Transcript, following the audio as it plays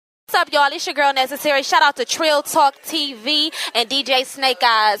up, y'all? It's your girl Necessary. Shout out to Trill Talk TV and DJ Snake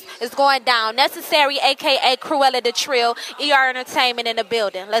Eyes. It's going down. Necessary, aka Cruella the Trill. ER Entertainment in the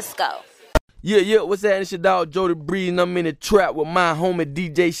building. Let's go. Yeah, what's that? It's your dog Jody Breeze, and I'm in the trap with my homie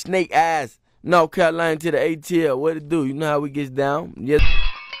DJ Snake Eyes. North Carolina to the ATL. What it do? You know how we gets down? Yes.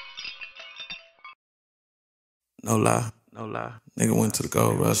 No lie. Nigga went to the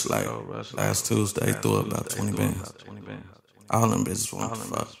Gold Rush like last Tuesday, threw up about 20 bands. All them bitches want to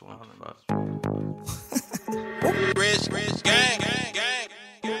fuck. Rich gang.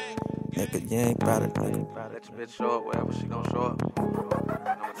 Nigga, you ain't bout it, nigga. Let your bitch show up wherever she gon' show up.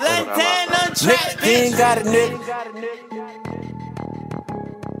 Nigga, you ain't got it, nigga.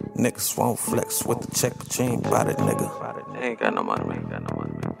 Niggas won't flex with the check, but you ain't bout it, nigga. They ain't got no money, man.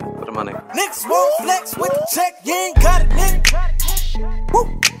 Put them on, nigga. Niggas won't flex with the check, you ain't got it, nigga.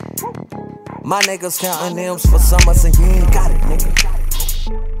 Woo. My niggas counting M's for summers and you ain't got it, nigga.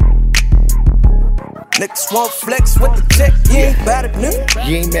 Niggas won't flex with the check, you ain't bout it, nigga.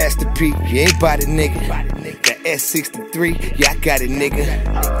 You ain't Master P, you ain't bout it, nigga. The S63, yeah, I got it, nigga.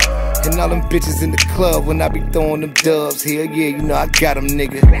 And all them bitches in the club when I be throwing them dubs. Hell yeah, you know I got them,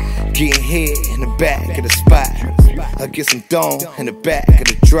 nigga. Getting head in the back of the spot. I get some dome in the back of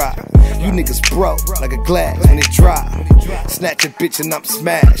the drop. You niggas broke like a glass when it drop. Snatch a bitch and I'm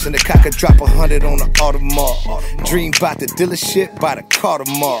smashed. And the cocker drop 100 on the Audemars. Dream bout the dealership by the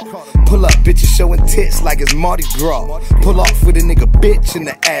Cartermore. Pull up bitches showing tits like it's Mardi Gras. Pull off with a nigga bitch in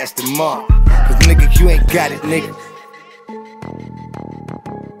the Aston Martin. Cause nigga, you ain't got it, nigga.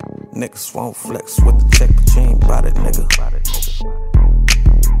 Niggas won't flex with the check, but you ain't bout it, nigga.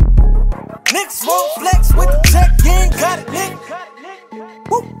 Niggas won't flex with the check, you ain't got it, nigga.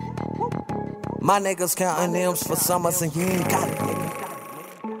 Woo. My niggas counting M's for summers and you ain't got it, nigga.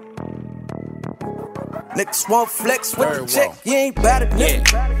 Niggas won't flex with the check, you ain't bout it,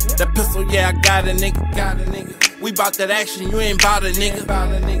 nigga. Yeah, that pistol, yeah, I got a nigga. We bout that action, you ain't bout it, nigga.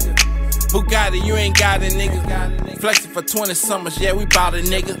 Bugatti, you ain't got it, nigga. Flexing for 20 summers, yeah, we bout it,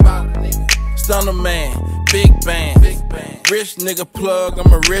 nigga. Stunner man, big band. Rich nigga plug,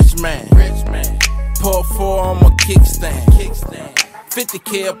 I'm a rich man. Pour 4 on my kickstand.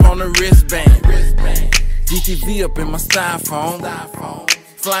 50K up on the wristband. GTV up in my styrofoam.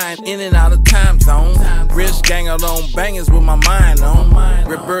 Flying in and out of time zone. Rich gang out on bangers with my mind on.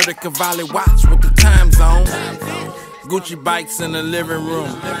 Roberta Cavalli watch with the time zone. Gucci bikes in the living room.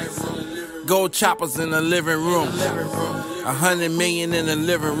 Gold choppers in the living room. 100 million in the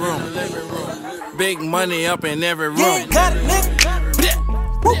living room. Big money up in every room. You ain't got it, nigga.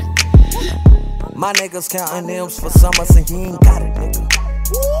 My niggas counting M's for summers and you ain't got it, nigga.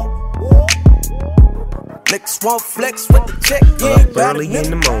 Niggas won't flex with the check, you ain't bout it, early in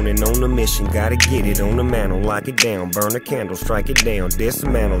the morning on a mission, gotta get it on the mantle, lock it down, burn a candle, strike it down,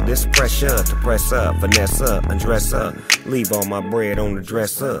 dismantle, this pressure to press up, finesse up, undress up, leave all my bread on the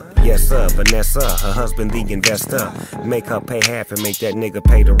dresser. Yes sir, Vanessa, her husband the investor, make her pay half and make that nigga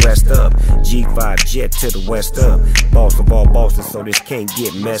pay the rest up. G5 jet to the west up, boss of all bosses, so this can't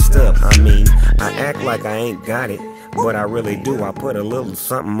get messed up. I mean, I act like I ain't got it, but I really do. I put a little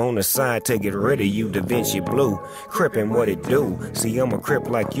something on the side to get rid of you, Davinci Blue. Crippin' what it do? See, I'm a crip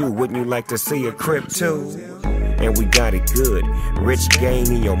like you. Wouldn't you like to see a crip too? And we got it good. Rich gang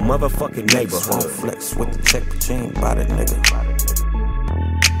in your motherfucking neighborhood. Niggas won't flex with the check, but you ain't bout it, nigga.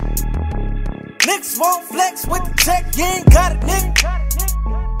 Niggas won't flex with the check, you ain't got it,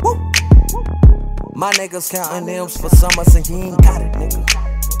 nigga. Woo. My niggas counting M's for summers and you ain't got it, nigga.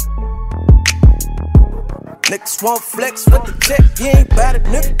 Niggas won't flex with the check, you ain't bout it,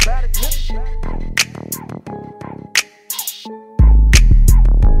 nigga.